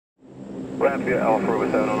Rampia Alpha with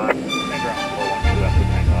 709. Tango 412, that's the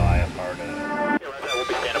Tango IFR to... Yeah, right there, we'll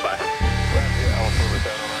be standing by. Rampia Alpha with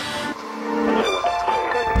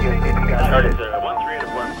 709. Target's 13 and affirmative,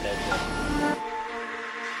 dead.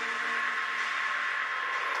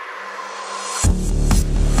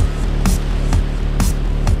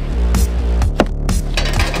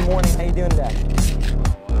 Good morning, how you doing today?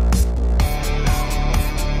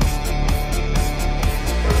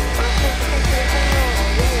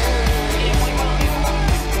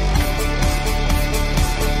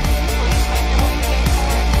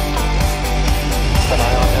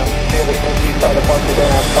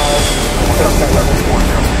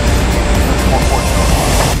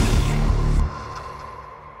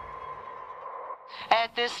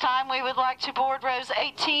 At this time, we would like to board rows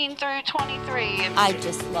 18 through 23. I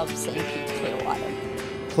just love St. Pete, Clearwater.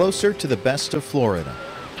 Closer to the best of Florida.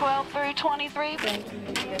 12 through 23.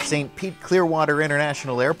 St. Pete Clearwater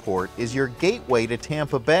International Airport is your gateway to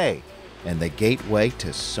Tampa Bay and the gateway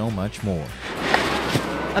to so much more.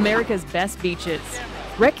 America's best beaches,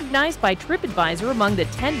 recognized by TripAdvisor among the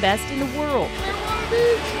 10 best in the world.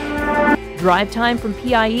 Drive time from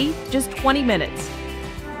PIE, just 20 minutes.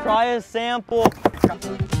 Try a sample.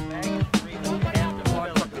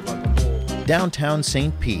 Downtown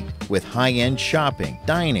St. Pete with high-end shopping,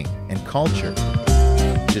 dining, and culture.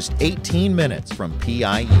 Just 18 minutes from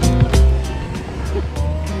PIE.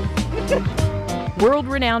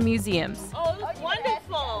 World-renowned museums. Oh, that's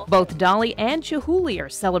wonderful. Both Dolly and Chihuly are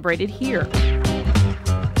celebrated here.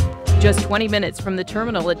 Just 20 minutes from the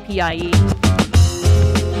terminal at PIE. It's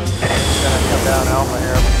gonna come down Alpha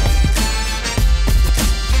here.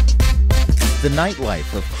 The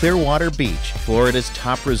nightlife of Clearwater Beach, Florida's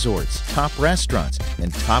top resorts, top restaurants,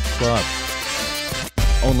 and top clubs.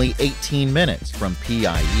 Only 18 minutes from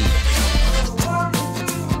PIE.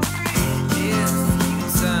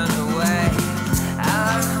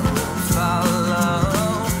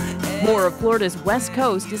 More of Florida's west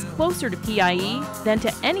coast is closer to PIE than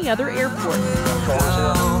to any other airport.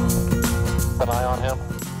 An eye on him.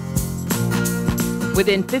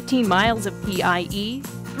 Within 15 miles of PIE,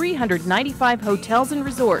 395 hotels and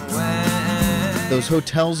resorts. Those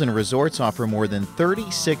hotels and resorts offer more than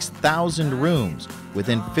 36,000 rooms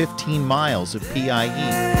within 15 miles of PIE.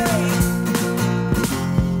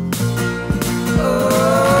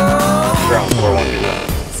 Ground 412.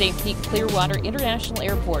 St. Pete Clearwater International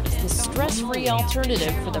Airport is the stress-free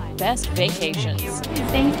alternative for the best vacations.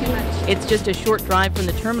 Thank you. It's just a short drive from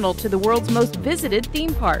the terminal to the world's most visited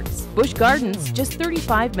theme parks. Busch Gardens, just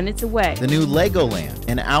 35 minutes away. The new Legoland,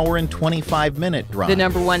 an hour and 25-minute drive. The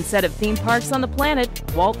 #1 set of theme parks on the planet,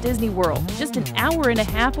 Walt Disney World, just an hour and a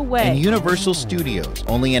half away. And Universal Studios,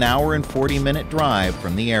 only an hour and 40-minute drive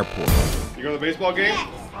from the airport. You go to the baseball game? Yes.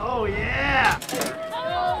 Oh, yeah!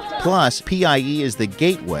 Plus, PIE is the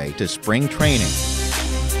gateway to spring training. 6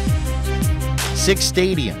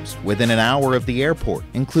 stadiums within an hour of the airport,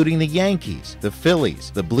 including the Yankees, the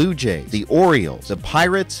Phillies, the Blue Jays, the Orioles, the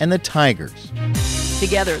Pirates, and the Tigers.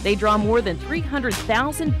 Together, they draw more than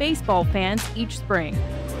 300,000 baseball fans each spring.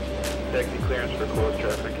 Taxi clearance for closed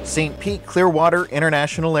traffic. St. Pete Clearwater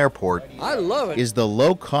International Airport I love it. is the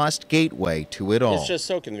low-cost gateway to it all. It's just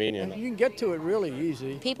so convenient. You can get to it really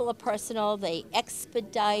easy. People are personal. They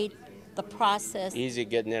expedite the process. Easy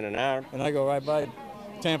getting in and out. And I go right by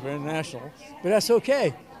Tampa International. But that's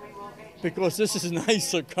okay, because this is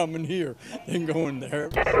nicer coming here than going there.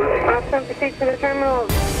 Awesome, proceed to the terminal.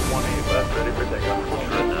 18 left, ready for takeoff.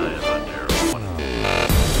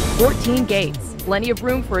 14 gates, plenty of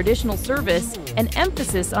room for additional service, and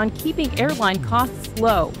emphasis on keeping airline costs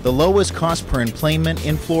low. The lowest cost per enplanement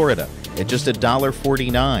in Florida at just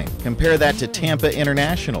 $1.49. Compare that to Tampa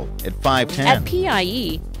International at $5.10. At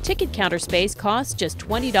PIE, ticket counter space costs just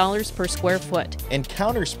 $20 per square foot. And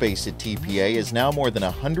counter space at TPA is now more than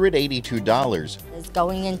 $182. Is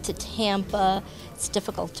going into Tampa, it's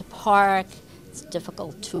difficult to park, it's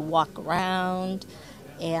difficult to walk around,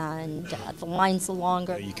 and the lines are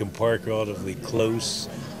longer. You can park relatively close.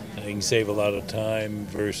 You can save a lot of time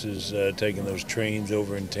versus taking those trains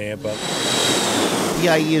over in Tampa.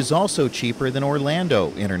 PIE is also cheaper than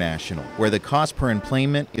Orlando International, where the cost per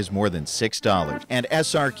enplanement is more than $6, and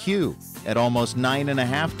SRQ at almost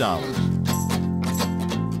 $9.50.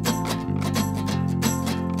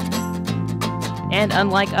 And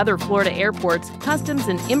unlike other Florida airports, customs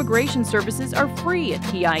and immigration services are free at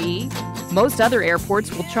PIE. Most other airports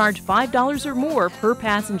will charge $5 or more per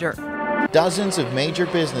passenger. Dozens of major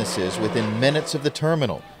businesses within minutes of the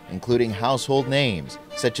terminal, including household names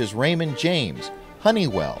such as Raymond James,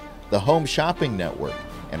 Honeywell, the Home Shopping Network,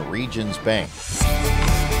 and Regions Bank.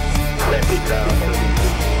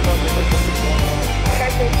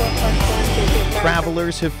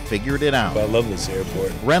 Travelers have figured it out. I love this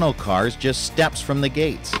airport. Rental cars just steps from the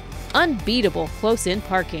gates. Unbeatable close-in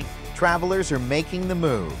parking. Travelers are making the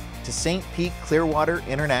move to St. Pete Clearwater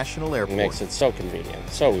International Airport. Makes it so convenient,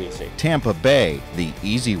 so easy. Tampa Bay, the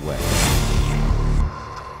easy way.